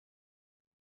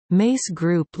Mace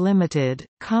Group Limited,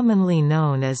 commonly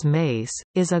known as Mace,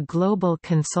 is a global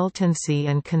consultancy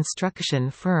and construction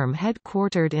firm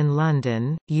headquartered in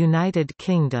London, United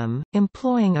Kingdom,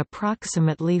 employing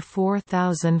approximately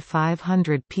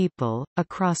 4,500 people,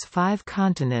 across 5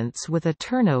 continents with a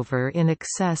turnover in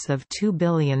excess of £2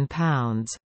 billion.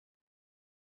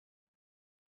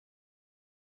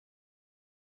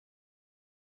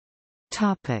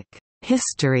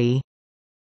 History.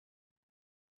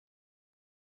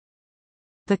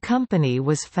 The company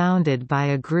was founded by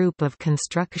a group of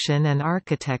construction and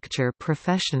architecture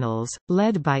professionals,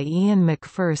 led by Ian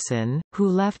Macpherson, who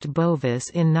left Bovis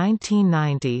in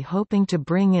 1990 hoping to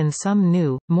bring in some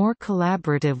new, more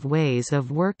collaborative ways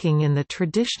of working in the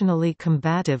traditionally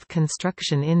combative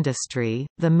construction industry.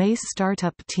 The Mace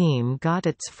startup team got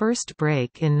its first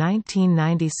break in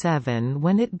 1997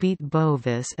 when it beat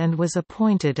Bovis and was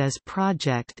appointed as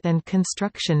project and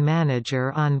construction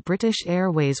manager on British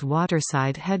Airways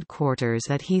waterside headquarters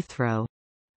at Heathrow.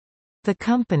 The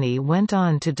company went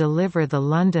on to deliver the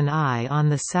London Eye on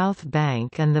the South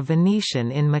Bank and the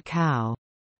Venetian in Macau.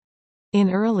 In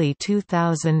early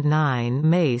 2009,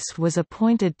 Mace was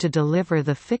appointed to deliver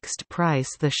the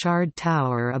fixed-price The Shard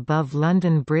Tower above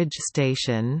London Bridge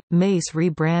Station. Mace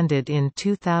rebranded in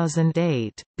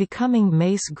 2008, becoming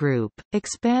Mace Group,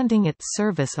 expanding its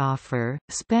service offer,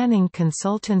 spanning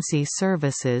consultancy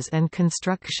services and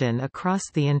construction across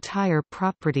the entire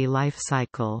property life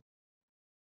cycle.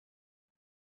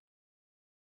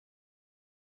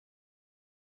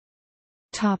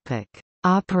 Topic: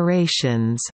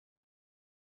 Operations.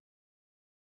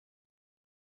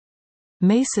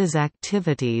 Mace's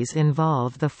activities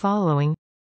involve the following: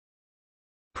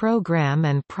 program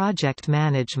and project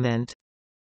management,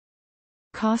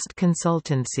 cost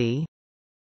consultancy,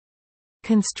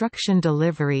 construction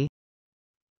delivery,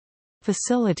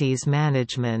 facilities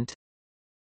management,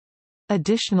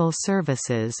 additional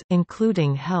services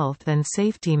including health and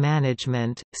safety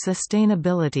management,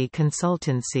 sustainability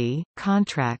consultancy,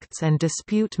 contracts and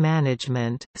dispute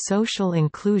management, social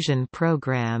inclusion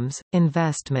programs,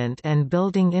 investment and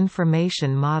building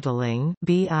information modeling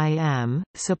 (BIM),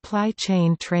 supply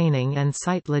chain training and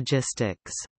site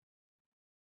logistics.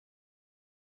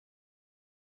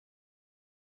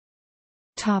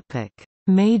 Topic: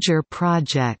 Major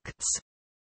projects.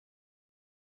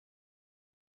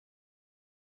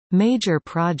 Major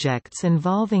projects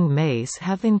involving Mace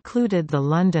have included the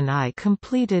London Eye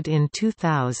completed in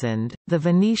 2000, the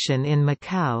Venetian in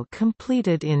Macau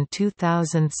completed in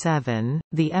 2007,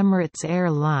 the Emirates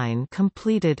Air Line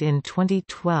completed in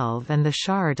 2012 and the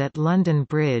Shard at London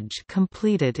Bridge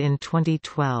completed in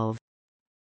 2012.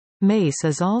 Mace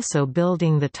is also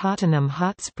building the Tottenham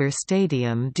Hotspur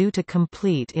Stadium due to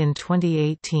complete in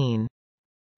 2018.